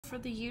for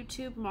the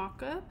YouTube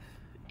mockup,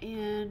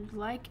 and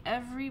like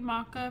every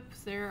mockup,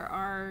 there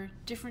are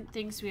different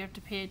things we have to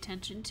pay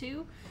attention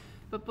to.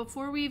 But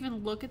before we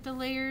even look at the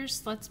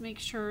layers, let's make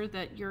sure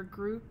that your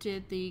group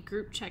did the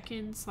group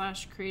check-in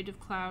 / Creative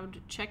Cloud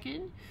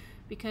check-in,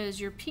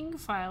 because your ping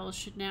files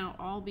should now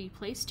all be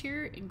placed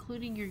here,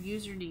 including your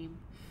username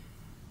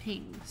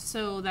ping,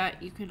 so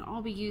that you can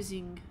all be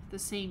using the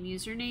same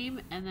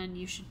username, and then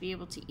you should be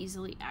able to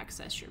easily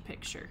access your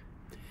picture.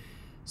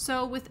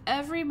 So with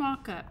every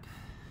mockup,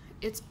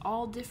 it's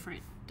all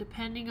different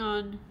depending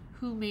on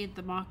who made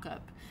the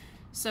mockup.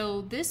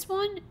 So this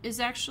one is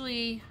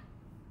actually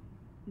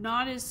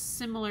not as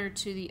similar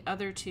to the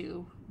other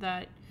two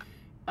that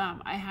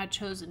I had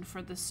chosen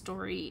for the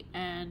story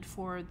and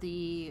for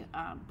the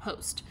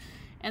post.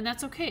 And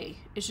that's okay.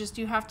 It's just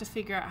you have to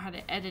figure out how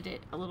to edit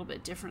it a little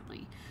bit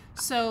differently.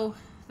 So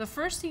the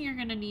first thing you're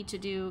going to need to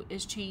do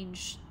is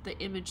change the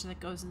image that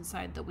goes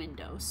inside the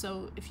window.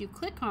 So if you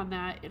click on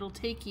that, it'll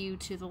take you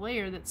to the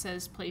layer that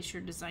says place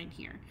your design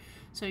here.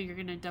 So you're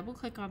going to double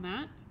click on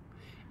that,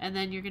 and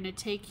then you're going to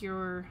take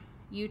your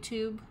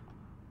YouTube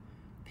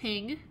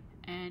ping,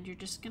 and you're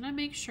just going to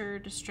make sure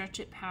to stretch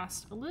it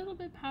past a little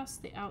bit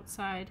past the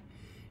outside,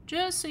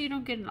 just so you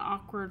don't get an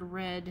awkward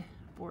red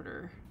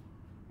border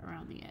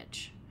around the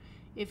edge.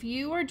 If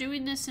you are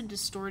doing this and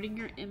distorting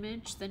your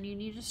image, then you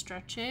need to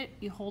stretch it,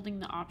 you holding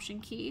the Option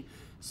key,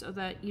 so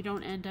that you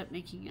don't end up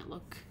making it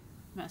look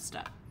messed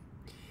up.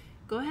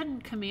 Go ahead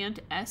and Command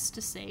S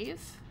to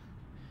save,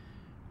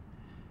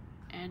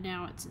 and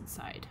now it's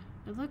inside.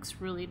 It looks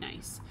really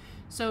nice.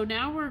 So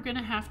now we're going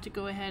to have to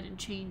go ahead and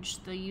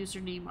change the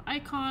username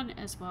icon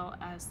as well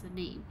as the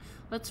name.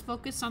 Let's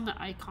focus on the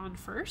icon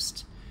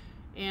first.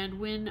 And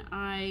when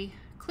I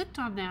clicked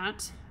on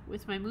that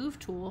with my move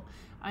tool,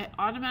 I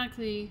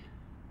automatically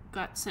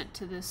got sent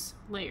to this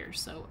layer.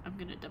 So I'm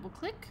going to double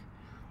click,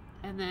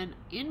 and then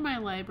in my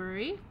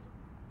library,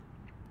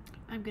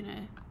 I'm going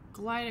to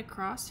glide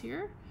across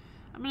here.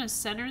 I'm going to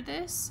center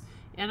this,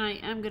 and I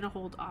am going to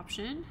hold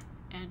Option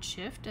and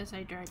Shift as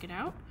I drag it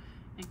out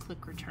and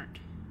click Return.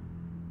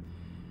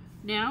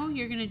 Now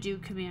you're going to do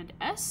Command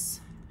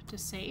S to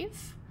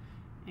save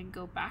and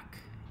go back,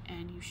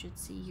 and you should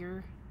see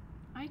your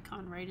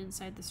icon right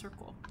inside the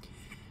circle.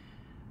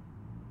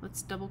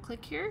 Let's double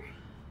click here,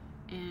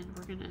 and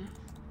we're going to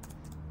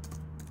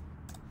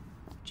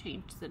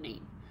change the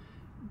name.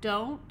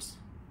 Don't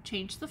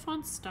change the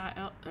font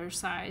style or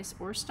size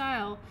or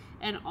style,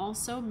 and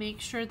also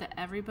make sure that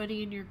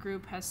everybody in your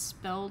group has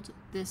spelled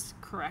this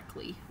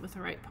correctly with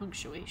the right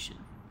punctuation.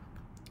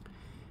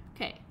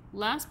 Okay,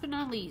 last but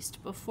not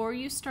least, before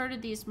you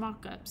started these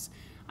mockups,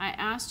 I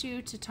asked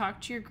you to talk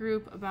to your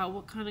group about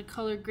what kind of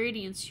color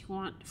gradients you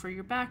want for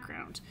your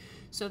background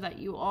so that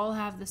you all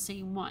have the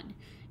same one.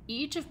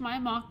 Each of my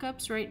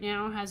mockups right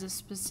now has a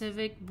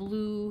specific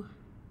blue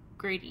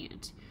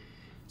gradient.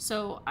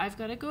 So I've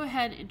got to go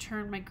ahead and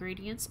turn my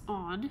gradients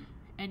on,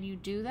 and you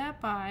do that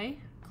by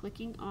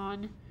clicking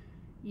on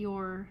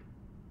your,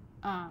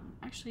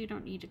 actually you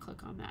don't need to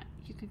click on that.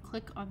 You can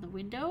click on the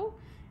window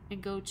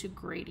and go to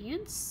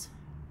gradients,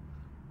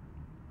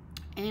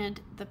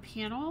 and the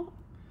panel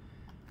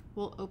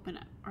will open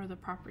up, or the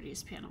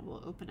properties panel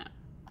will open up.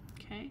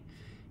 Okay,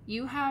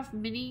 you have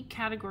many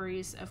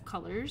categories of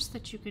colors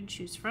that you can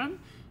choose from,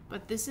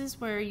 but this is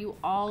where you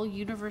all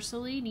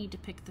universally need to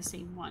pick the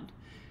same one.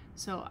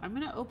 So I'm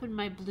going to open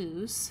my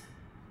blues,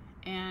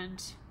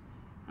 and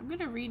I'm going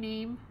to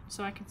rename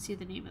so I can see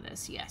the name of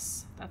this.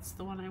 Yes, that's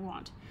the one I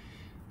want.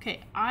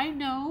 Okay, I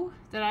know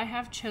that I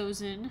have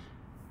chosen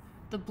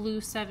the blue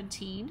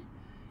 17,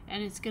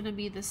 and it's going to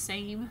be the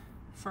same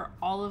for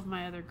all of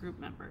my other group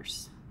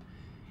members.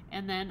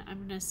 And then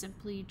I'm going to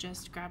simply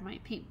just grab my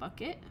paint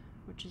bucket,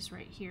 which is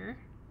right here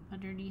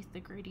underneath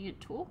the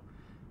gradient tool.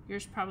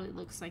 Yours probably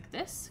looks like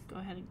this. Go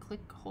ahead and click,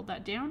 hold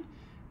that down,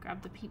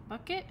 grab the paint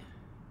bucket,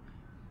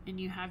 and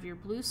you have your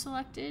blue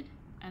selected,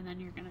 and then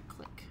you're going to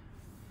click.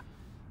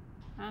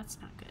 That's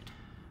not good.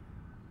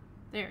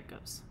 There it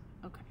goes.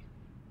 Okay.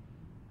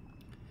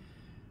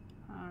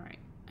 All right,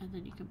 and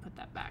then you can put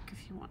that back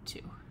if you want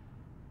to.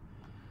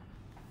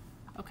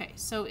 Okay,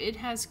 so it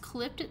has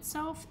clipped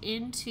itself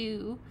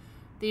into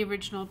the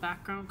original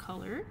background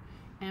color,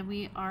 and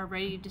we are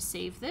ready to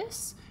save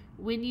this.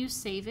 When you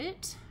save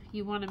it,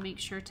 you want to make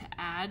sure to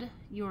add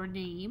your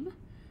name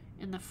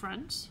in the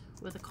front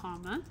with a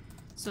comma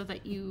so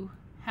that you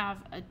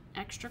have an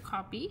extra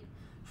copy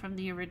from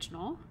the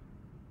original,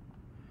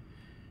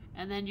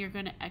 and then you're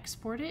going to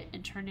export it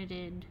and turn it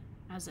in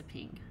as a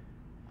ping.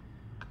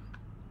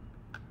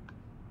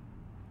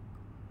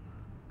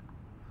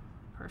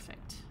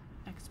 Perfect.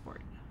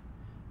 Export,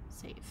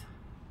 save.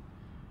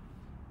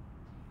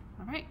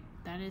 All right,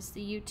 that is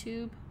the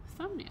YouTube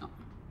thumbnail.